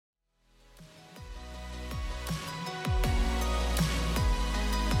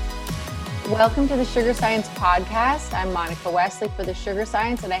Welcome to the Sugar Science Podcast. I'm Monica Wesley for the Sugar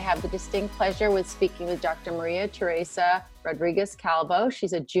Science, and I have the distinct pleasure with speaking with Dr. Maria Teresa Rodriguez Calvo.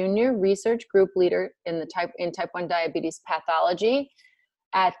 She's a junior research group leader in type 1 diabetes pathology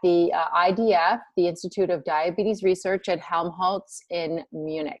at the IDF, the Institute of Diabetes Research at Helmholtz in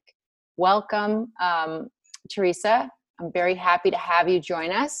Munich. Welcome, Teresa. I'm very happy to have you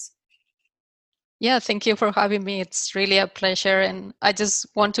join us. Yeah, thank you for having me. It's really a pleasure. And I just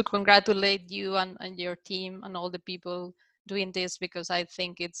want to congratulate you and your team and all the people doing this, because I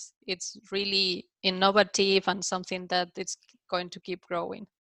think it's really innovative and something that it's going to keep growing.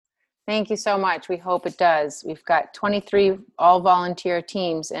 Thank you so much. We hope it does. We've got 23 all volunteer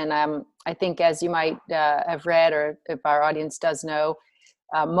teams. And I think, as you might have read, or if our audience does know,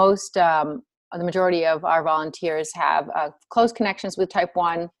 the majority of our volunteers have close connections with type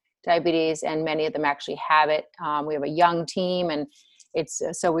 1 diabetes, and many of them actually have it. We have a young team, and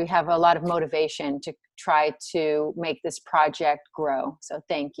so we have a lot of motivation to try to make this project grow. So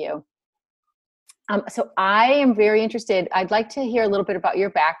thank you. So I am very interested. I'd like to hear a little bit about your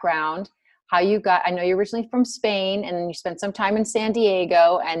background, I know you're originally from Spain, and then you spent some time in San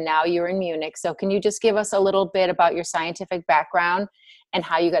Diego, and now you're in Munich. So can you just give us a little bit about your scientific background and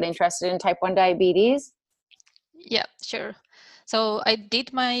how you got interested in type 1 diabetes? Yeah, sure. So I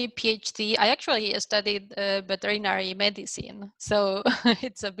did my PhD. I actually studied veterinary medicine. So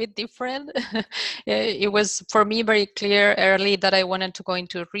it's a bit different. It was for me very clear early that I wanted to go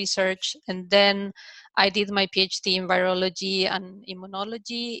into research. And then I did my PhD in virology and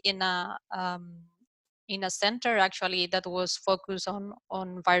immunology in a center actually that was focused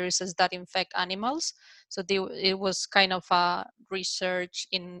on viruses that infect animals. So it was kind of a research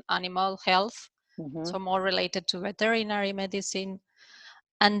in animal health. Mm-hmm. So more related to veterinary medicine.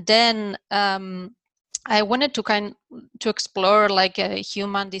 And then I wanted to explore like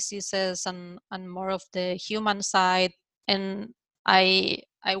human diseases and more of the human side. And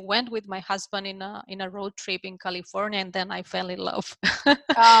I went with my husband in a road trip in California, and then I fell in love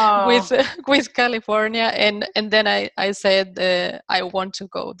with California, and then I said I want to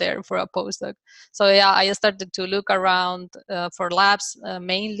go there for a postdoc. So yeah, I started to look around for labs.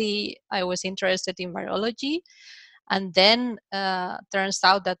 Mainly, I was interested in virology. And then turns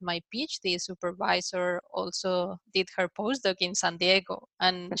out that my PhD supervisor also did her postdoc in San Diego,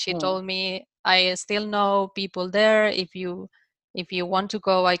 and she told me, I still know people there. If you want to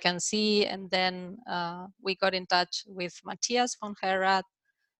go, I can see. And then we got in touch with Matthias von Herat,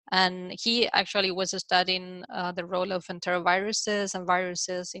 and he actually was studying the role of enteroviruses and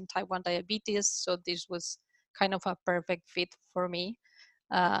viruses in type 1 diabetes. So this was kind of a perfect fit for me.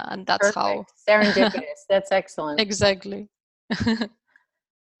 And that's Perfect. how Serendipitous. That's excellent. Exactly.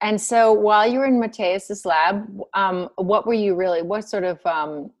 And so while you were in Matthias's lab, what sort of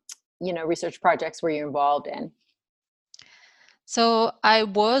research projects were you involved in? So I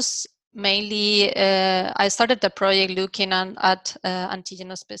was mainly I started the project looking at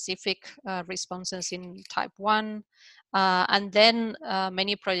antigen-specific responses in type 1. And then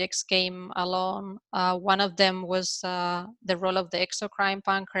many projects came along. One of them was the role of the exocrine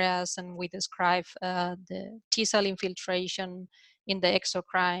pancreas, and we described the T-cell infiltration in the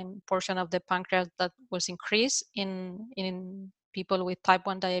exocrine portion of the pancreas that was increased in people with type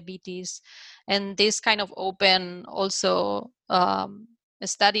 1 diabetes. And this kind of open also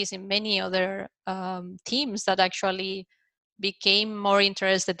studies in many other teams that actually became more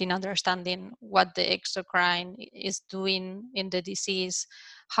interested in understanding what the exocrine is doing in the disease,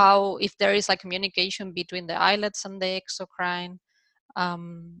 how, if there is a communication between the islets and the exocrine.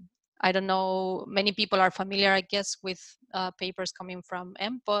 I don't know, many people are familiar, I guess, with papers coming from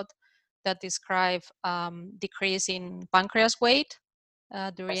MPOT that describe decrease in pancreas weight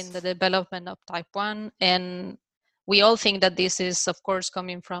during the development of type 1. And we all think that this is, of course,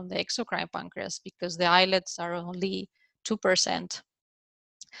 coming from the exocrine pancreas, because the islets are only 2%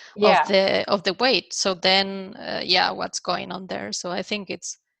 of the weight. So then, what's going on there? So I think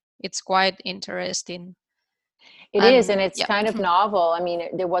it's quite interesting. It is, and it's kind of novel. I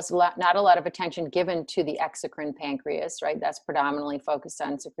mean, there was not a lot of attention given to the exocrine pancreas, right? That's predominantly focused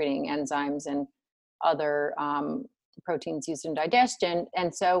on secreting enzymes and other proteins used in digestion.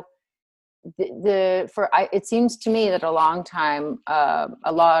 And so it seems to me that a long time,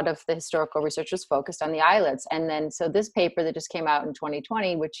 a lot of the historical research was focused on the islets. And then, so this paper that just came out in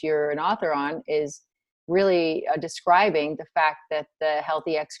 2020, which you're an author on, is really describing the fact that the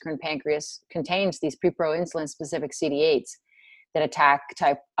healthy exocrine pancreas contains these pre-proinsulin specific CD8s that attack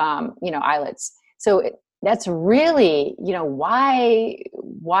type, islets. So that's really, why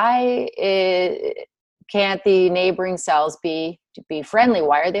can't the neighboring cells be to be friendly?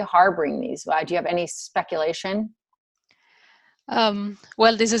 Why are they harboring these? Do you have any speculation?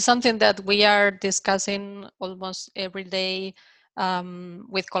 Well, this is something that we are discussing almost every day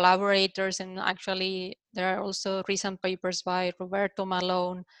with collaborators, and actually there are also recent papers by Roberto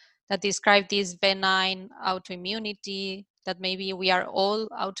Malone that describe this benign autoimmunity, that maybe we are all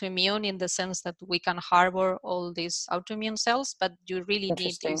autoimmune in the sense that we can harbor all these autoimmune cells, but you really need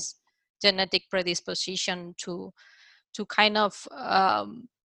Interesting. this genetic predisposition to kind of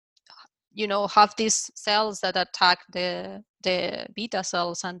have these cells that attack the beta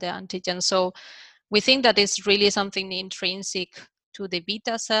cells and the antigens. So we think that it's really something intrinsic to the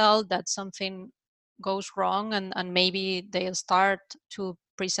beta cell, that something goes wrong, and maybe they'll start to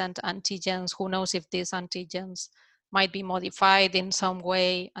present antigens. Who knows if these antigens might be modified in some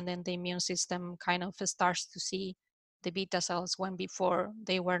way, and then the immune system kind of starts to see the beta cells when before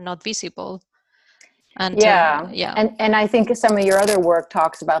they were not visible. And Yeah. yeah. And I think some of your other work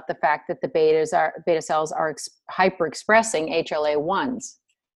talks about the fact that the beta cells are hyper expressing HLA-1s.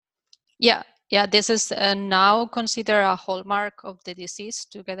 Yeah, this is now considered a hallmark of the disease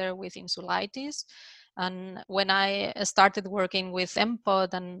together with insulitis. And when I started working with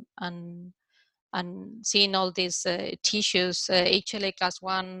MPOD and seeing all these tissues, HLA class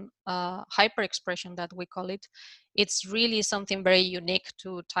 1 hyperexpression that we call it, it's really something very unique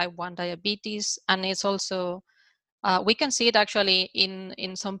to type 1 diabetes. And it's also, we can see it actually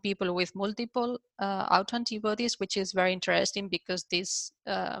in some people with multiple autoantibodies, which is very interesting because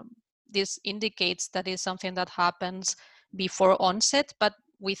this indicates that it's something that happens before onset, but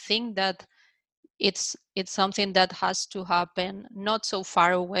we think that it's something that has to happen not so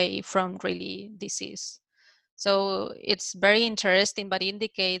far away from really disease. So it's very interesting, but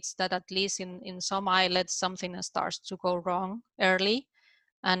indicates that at least in some islets, something starts to go wrong early.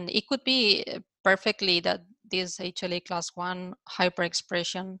 And it could be perfectly that this HLA class 1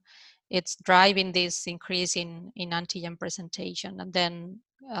 hyperexpression, it's driving this increase in antigen presentation. And then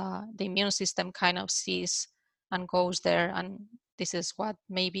the immune system kind of sees and goes there. And this is what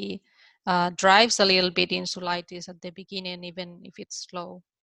maybe drives a little bit insulitis at the beginning, even if it's slow.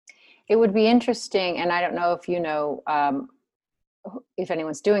 It would be interesting, and I don't know if you know if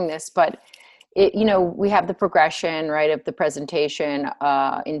anyone's doing this, but we have the progression, right, of the presentation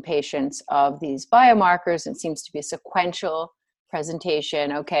in patients of these biomarkers. It seems to be a sequential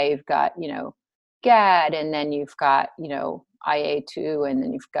presentation. Okay, you've got, GAD, and then you've got, IA2, and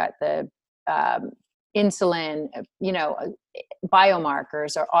then you've got the insulin,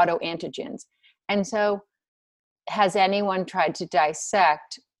 biomarkers or autoantigens. And so has anyone tried to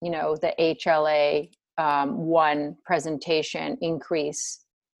dissect, the HLA-1 presentation increase,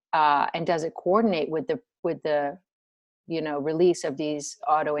 and does it coordinate with the release of these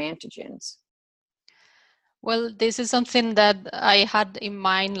autoantigens? Well, this is something that I had in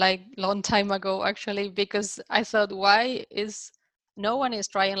mind like long time ago, actually, because I thought, why is no one is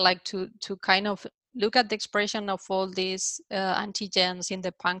trying like to kind of look at the expression of all these antigens in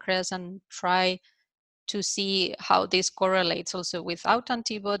the pancreas and try to see how this correlates also with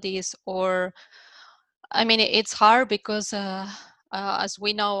autoantibodies? Or, I mean, it's hard because as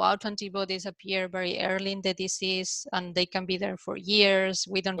we know, autoantibodies appear very early in the disease and they can be there for years.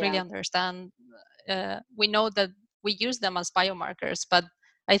 We don't really understand. We know that we use them as biomarkers, but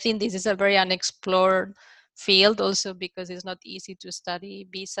I think this is a very unexplored field also because it's not easy to study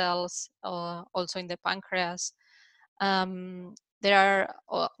B cells also in the pancreas. There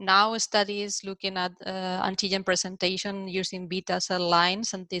are now studies looking at antigen presentation using beta cell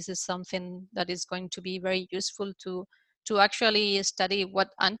lines, and this is something that is going to be very useful to actually study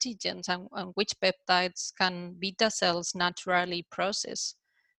what antigens and which peptides can beta cells naturally process.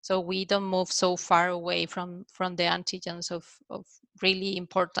 So we don't move so far away from the antigens of really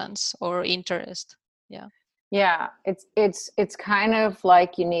importance or interest. Yeah, it's kind of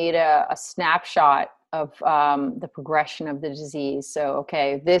like you need a snapshot of the progression of the disease. So,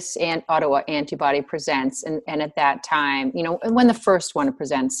 okay, this autoantibody presents, and at that time, when the first one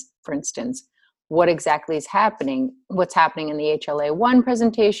presents, for instance, what exactly is happening? What's happening in the HLA-1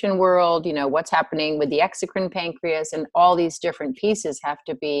 presentation world? What's happening with the exocrine pancreas, and all these different pieces have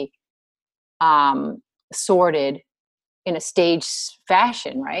to be sorted in a staged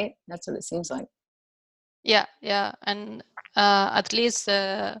fashion, right? That's what it seems like. Yeah, and at least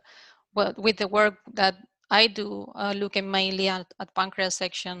with the work that I do, looking mainly at pancreas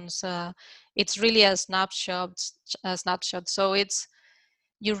sections, it's really a snapshot. So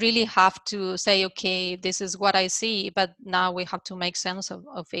you really have to say, okay, this is what I see, but now we have to make sense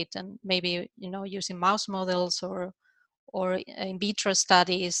of it, and maybe using mouse models or or in vitro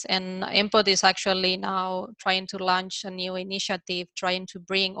studies. And MPOD is actually now trying to launch a new initiative, trying to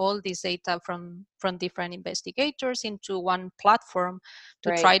bring all this data from different investigators into one platform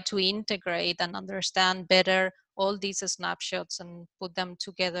to try to integrate and understand better all these snapshots and put them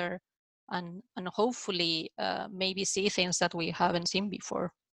together and hopefully maybe see things that we haven't seen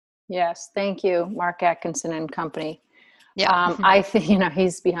before. Yes, thank you, Mark Atkinson and company. Yeah. I think,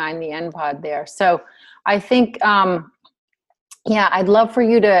 he's behind the NPOD there. So I think, yeah, I'd love for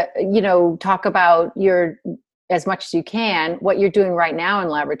you to, talk about as much as you can, what you're doing right now in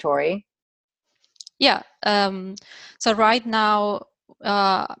laboratory. Yeah. So right now,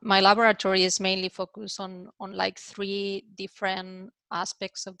 my laboratory is mainly focused on like 3 different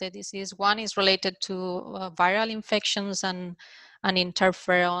aspects of the disease. One is related to viral infections and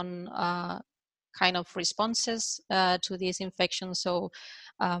interferon kind of responses to these infections. So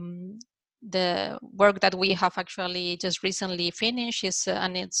the work that we have actually just recently finished is,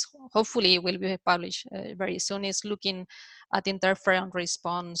 and it's hopefully will be published very soon, is looking at interferon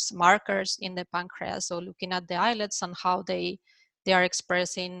response markers in the pancreas. So looking at the islets and how they are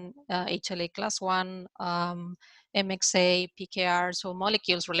expressing HLA class 1, MXA, PKR, so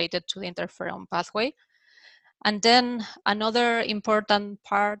molecules related to the interferon pathway. And then another important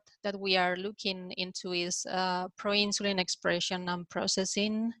part that we are looking into is proinsulin expression and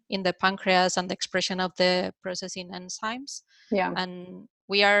processing in the pancreas and the expression of the processing enzymes. Yeah. And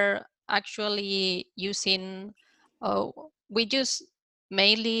we are actually using, we use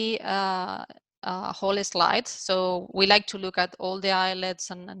mainly whole slides. So we like to look at all the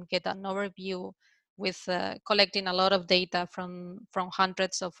islets and get an overview with collecting a lot of data from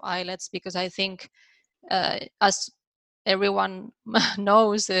hundreds of islets, because I think as everyone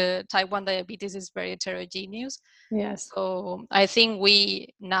knows, type 1 diabetes is very heterogeneous. Yes. So I think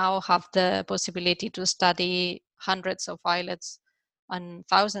we now have the possibility to study hundreds of islets and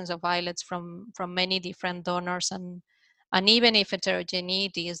thousands of islets from many different donors, and even if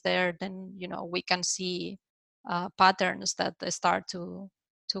heterogeneity is there, then we can see patterns that start to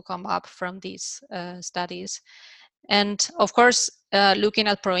come up from these studies. And of course, looking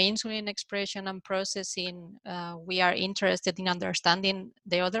at proinsulin expression and processing, we are interested in understanding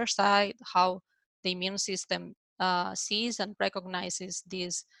the other side, how the immune system sees and recognizes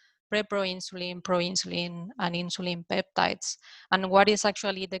these preproinsulin, proinsulin, and insulin peptides, and what is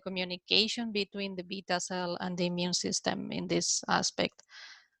actually the communication between the beta cell and the immune system in this aspect.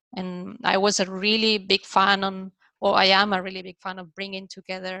 And I was a really big fan or I am a really big fan of bringing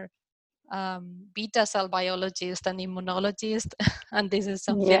together beta cell biologist and immunologist, and this is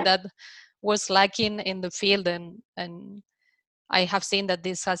something that was lacking in the field, and I have seen that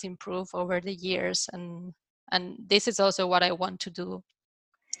this has improved over the years, and this is also what I want to do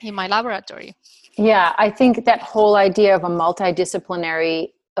in my laboratory. Yeah, I think that whole idea of a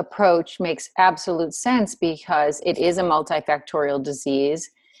multidisciplinary approach makes absolute sense, because it is a multifactorial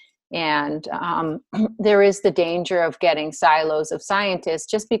disease. And there is the danger of getting silos of scientists,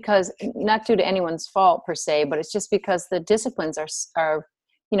 just because, not due to anyone's fault per se, but it's just because the disciplines are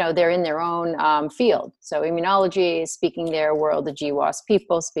they're in their own field. So immunology is speaking their world, the GWAS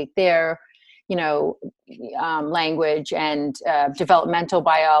people speak their language, and developmental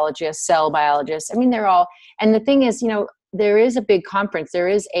biologists, cell biologists. I mean, they're all, and the thing is, there is a big conference, there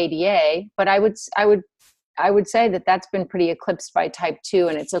is ADA, but I would say that that's been pretty eclipsed by type 2,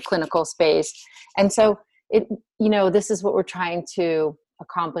 and it's a clinical space. And so this is what we're trying to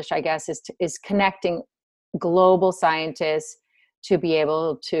accomplish, I guess, is connecting global scientists to be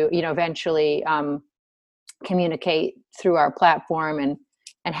able to, eventually communicate through our platform and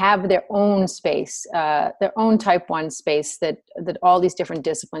have their own space, their own type 1 space that all these different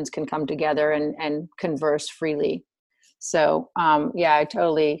disciplines can come together and converse freely. So yeah, I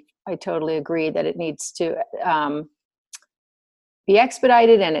totally agree that it needs to be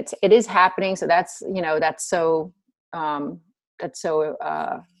expedited, and it is happening. So that's so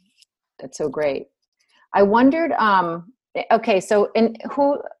great. I wondered, okay, so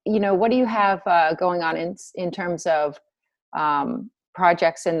what do you have going on in terms of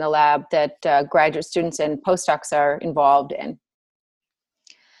projects in the lab that graduate students and postdocs are involved in?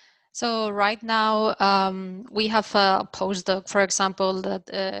 So right now, we have a postdoc, for example,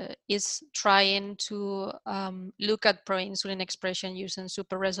 that is trying to look at proinsulin expression using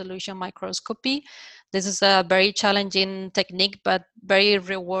super resolution microscopy. This is a very challenging technique, but very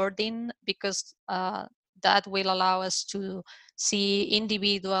rewarding, because that will allow us to see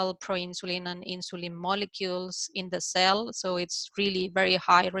individual proinsulin and insulin molecules in the cell. So it's really very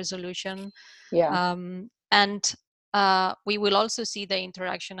high resolution. Yeah. And we will also see the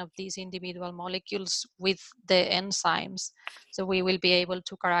interaction of these individual molecules with the enzymes. So we will be able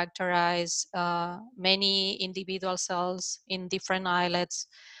to characterize many individual cells in different islets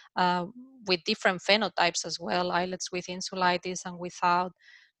with different phenotypes as well, islets with insulitis and without.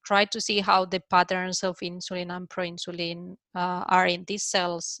 Try to see how the patterns of insulin and proinsulin are in these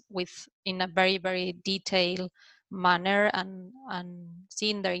cells in a very, very detailed manner, and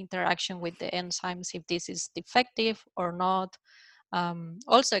seeing their interaction with the enzymes, if this is defective or not.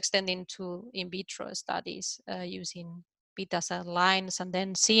 Also extending to in vitro studies using beta cell lines, and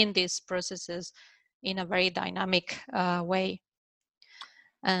then seeing these processes in a very dynamic way.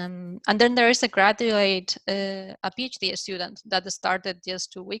 And then there is a graduate, a PhD student that started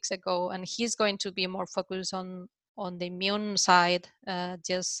just 2 weeks ago, and he's going to be more focused on the immune side,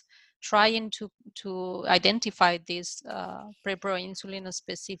 just trying to identify these preproinsulin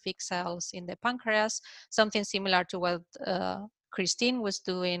specific cells in the pancreas, something similar to what Christine was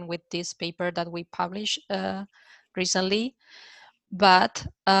doing with this paper that we published recently. But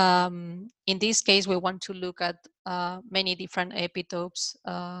in this case, we want to look at many different epitopes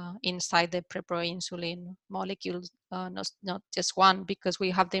inside the preproinsulin molecules, not just one, because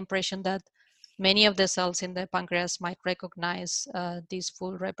we have the impression that many of the cells in the pancreas might recognize this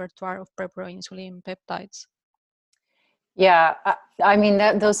full repertoire of preproinsulin peptides. Yeah, I mean,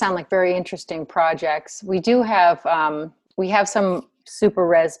 those sound like very interesting projects. We do have, we have some super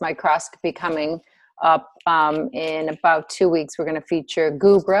res microscopy coming up in about 2 weeks. We're going to feature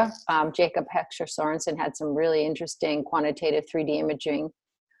Gubra. Jacob Heckscher Sorensen had some really interesting quantitative 3D imaging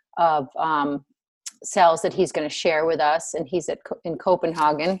of cells that he's going to share with us, and he's in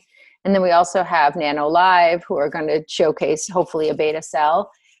Copenhagen. And then we also have NanoLive, who are going to showcase hopefully a beta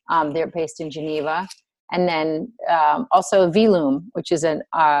cell. They're based in Geneva. And then also VLUM, which is an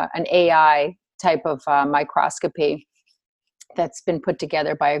AI type of microscopy that's been put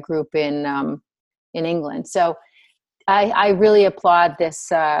together by a group in England. So I really applaud this,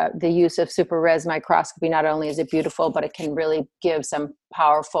 the use of super res microscopy. Not only is it beautiful, but it can really give some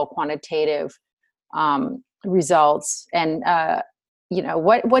powerful quantitative results. And you know,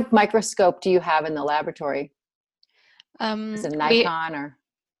 what microscope do you have in the laboratory? Is it a Nikon or?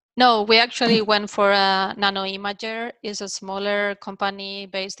 No, we actually went for a NanoImager. It's a smaller company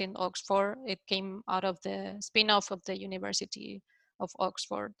based in Oxford. It came out of the spin-off of the University of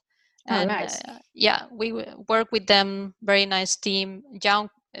Oxford. And nice. Yeah, we work with them. Very nice team. Young,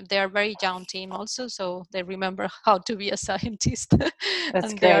 they're a very young team also, so they remember how to be a scientist.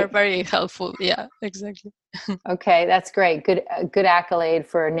 That's and great. They are very helpful. Yeah, exactly. Okay, that's great. Good accolade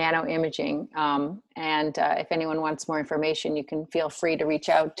for nano imaging. And if anyone wants more information, you can feel free to reach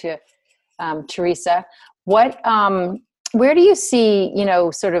out to Teresa. Where do you see, you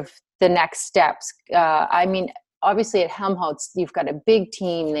know, sort of the next steps? I mean, obviously at Helmholtz, you've got a big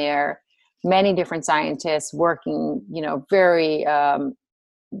team there, many different scientists working, you know, very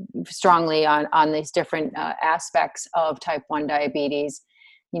strongly on these different aspects of type 1 diabetes.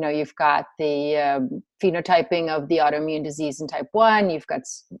 You know, you've got the phenotyping of the autoimmune disease in type 1. You've got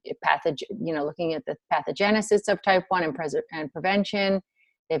looking at the pathogenesis of type 1 and prevention.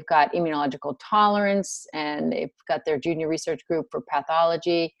 They've got immunological tolerance, and they've got their junior research group for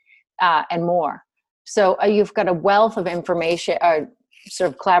pathology and more. So you've got a wealth of information,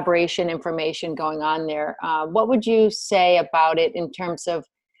 sort of collaboration information going on there. What would you say about it in terms of,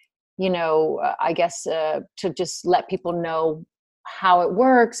 you know, I guess to just let people know how it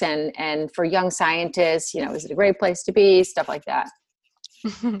works, and for young scientists, you know, is it a great place to be, stuff like that?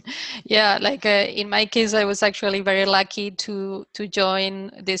 Yeah, like in my case, I was actually very lucky to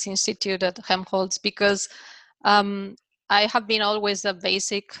join this institute at Helmholtz, because I have been always a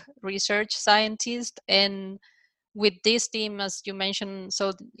basic research scientist, and with this team, as you mentioned,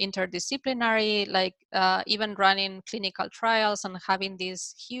 so interdisciplinary, like even running clinical trials and having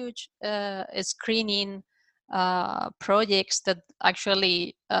these huge screening projects that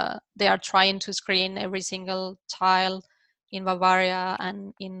actually they are trying to screen every single child in Bavaria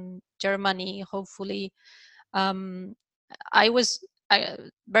and in Germany, hopefully. I was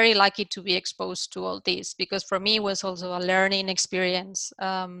very lucky to be exposed to all this, because for me it was also a learning experience.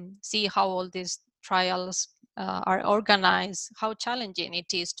 See how all these trials are organized, how challenging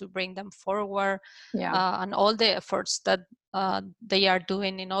it is to bring them forward, and all the efforts that they are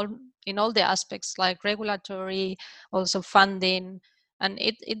doing in all the aspects, like regulatory, also funding, and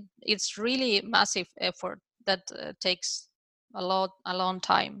it's really massive effort that takes a long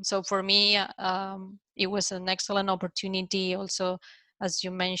time. So for me, it was an excellent opportunity. Also, as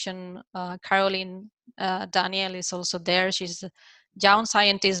you mentioned, Caroline Daniel is also there. She's young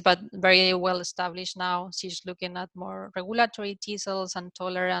scientist, but very well established now. She's looking at more regulatory T cells and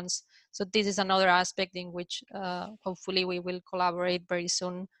tolerance. So this is another aspect in which hopefully we will collaborate very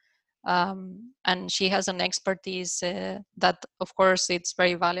soon. And she has an expertise that, of course, it's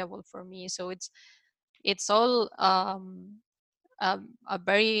very valuable for me. So it's all a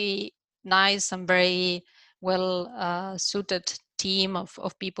very nice and very well suited team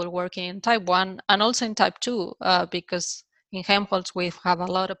of people working in type 1 and also in type 2, because in Helmholtz we have a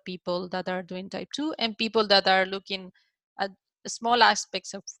lot of people that are doing type 2 and people that are looking at small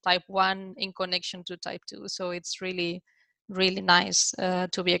aspects of type 1 in connection to type 2. So it's really, really nice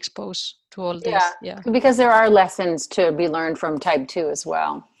to be exposed to all this. Yeah. Because there are lessons to be learned from type 2 as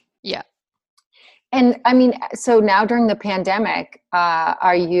well. Yeah. And I mean, so now during the pandemic,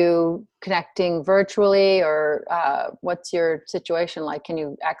 are you connecting virtually, or what's your situation like? Can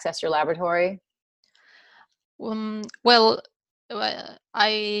you access your laboratory? Well,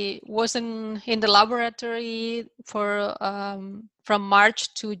 I was in the laboratory for from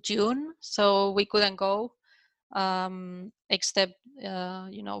March to June, so we couldn't go, except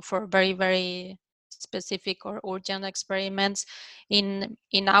for very, very specific or urgent experiments. In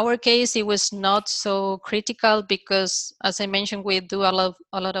our case, it was not so critical because, as I mentioned, we do a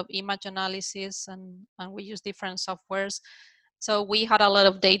lot of image analysis and we use different softwares. So we had a lot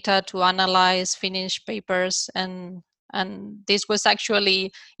of data to analyze, finish papers, and this was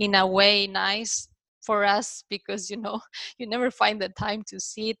actually in a way nice for us because you never find the time to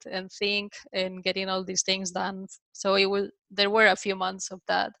sit and think and getting all these things done. So there were a few months of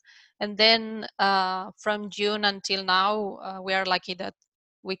that, and then from June until now, we are lucky that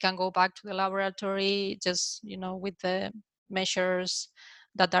we can go back to the laboratory just with the measures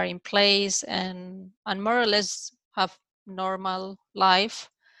that are in place and more or less have normal life.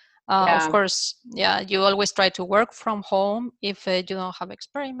 Of Yeah. course, yeah, you always try to work from home if you don't have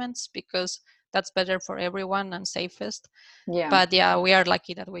experiments because that's better for everyone and safest. Yeah. But yeah, we are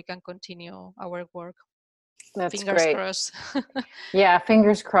lucky that we can continue our work. That's Fingers great. crossed. Yeah,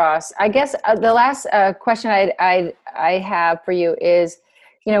 fingers crossed. I guess the last question I have for you is,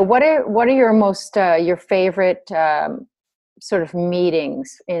 what are your most your favorite sort of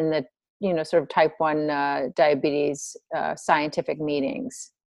meetings in the sort of type 1 diabetes scientific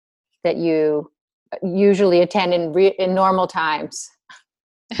meetings that you usually attend in normal times?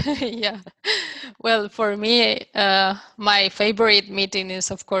 Yeah. Well, for me, my favorite meeting is,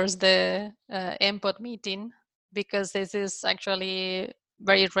 of course, the MPOT meeting, because this is actually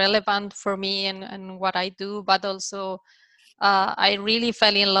very relevant for me and what I do, but also I really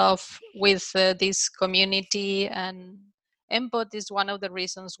fell in love with this community, and MPOT is one of the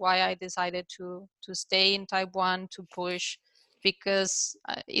reasons why I decided to stay in type 1 to push, because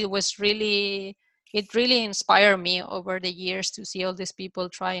it really inspired me over the years to see all these people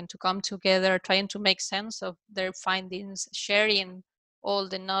trying to come together, trying to make sense of their findings, sharing all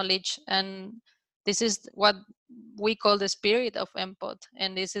the knowledge. And this is what we call the spirit of MPOT.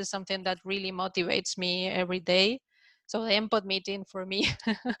 And this is something that really motivates me every day. So the MPOT meeting for me.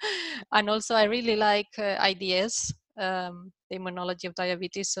 And also I really like IDS, the Immunology of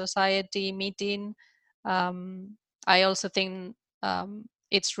Diabetes Society meeting. I also think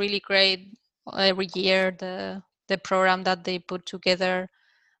it's really great every year the program that they put together.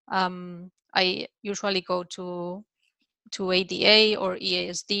 I usually go to ADA or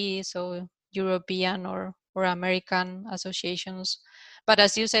EASD, so European or American associations. But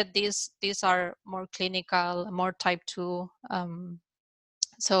as you said, these are more clinical, more type 2.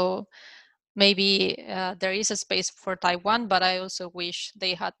 So maybe there is a space for type 1, but I also wish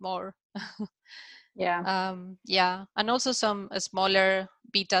they had more. Yeah. Yeah, and also some smaller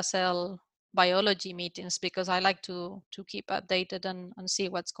beta cell biology meetings, because I like to keep updated and see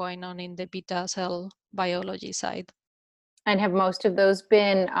what's going on in the beta cell biology side. And have most of those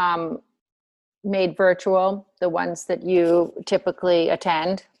been made virtual, the ones that you typically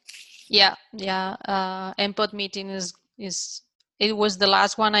attend? Yeah. MPOT meeting is it was the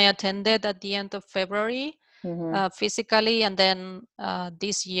last one I attended at the end of February, physically, and then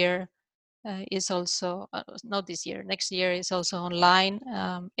this year is also not this year, next year is also online.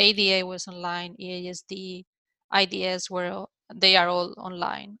 ADA was online, EASD, IDS they are all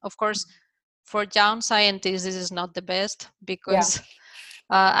online. Of course, for young scientists, this is not the best Yeah. because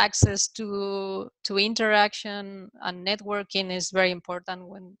access to interaction and networking is very important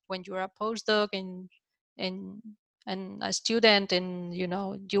when you're a postdoc and and a student, and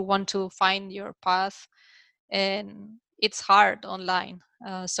you want to find your path, and it's hard online.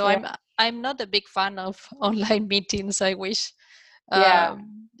 So Yeah. I'm not a big fan of online meetings. I wish Yeah.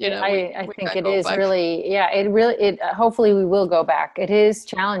 I we think can it go is back. really, hopefully we will go back. It is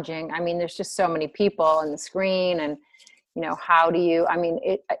challenging. I mean, there's just so many people on the screen, and, how do you, I mean,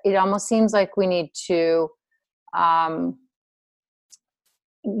 it almost seems like we need to,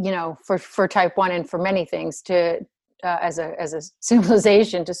 for type 1 and for many things to, as a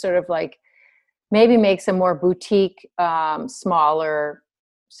civilization, to sort of like maybe make some more boutique, smaller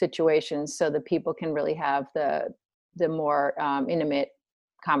situations so that people can really have the more intimate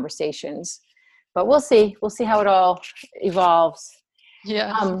conversations. But we'll see how it all evolves.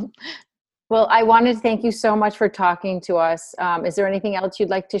 Yeah. Well, I wanted to thank you so much for talking to us. Is there anything else you'd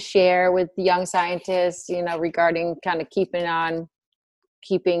like to share with the young scientists, regarding kind of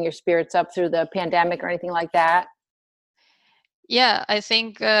keeping your spirits up through the pandemic or anything like that? Yeah, I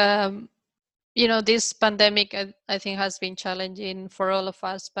think this pandemic, I think, has been challenging for all of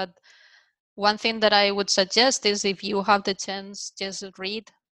us. But one thing that I would suggest is, if you have the chance, just read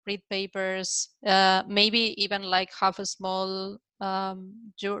papers, maybe even like have a small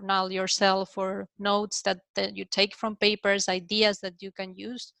journal yourself, or notes that you take from papers, ideas that you can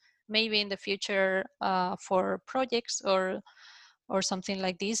use maybe in the future for projects or something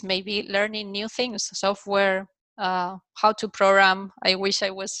like this. Maybe learning new things, software, how to program. I wish I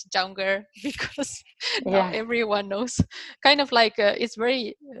was younger because now Yeah. everyone knows. Kind of like it's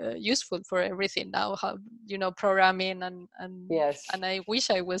very useful for everything now. How programming Yes. and I wish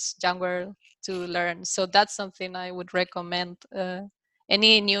I was younger to learn. So that's something I would recommend.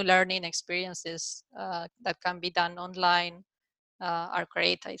 Any new learning experiences that can be done online are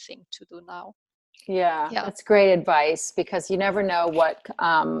great, I think, to do now. Yeah, Yeah. that's great advice, because you never know what,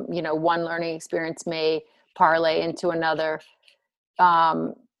 one learning experience may parlay into another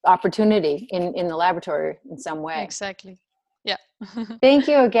opportunity in the laboratory in some way. Exactly. Yeah. Thank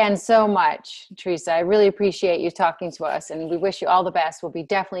you again so much, Teresa. I really appreciate you talking to us, and we wish you all the best. We'll be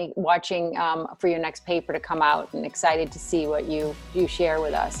definitely watching for your next paper to come out, and excited to see what you share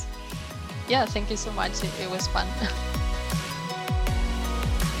with us. Yeah, thank you so much. It was fun.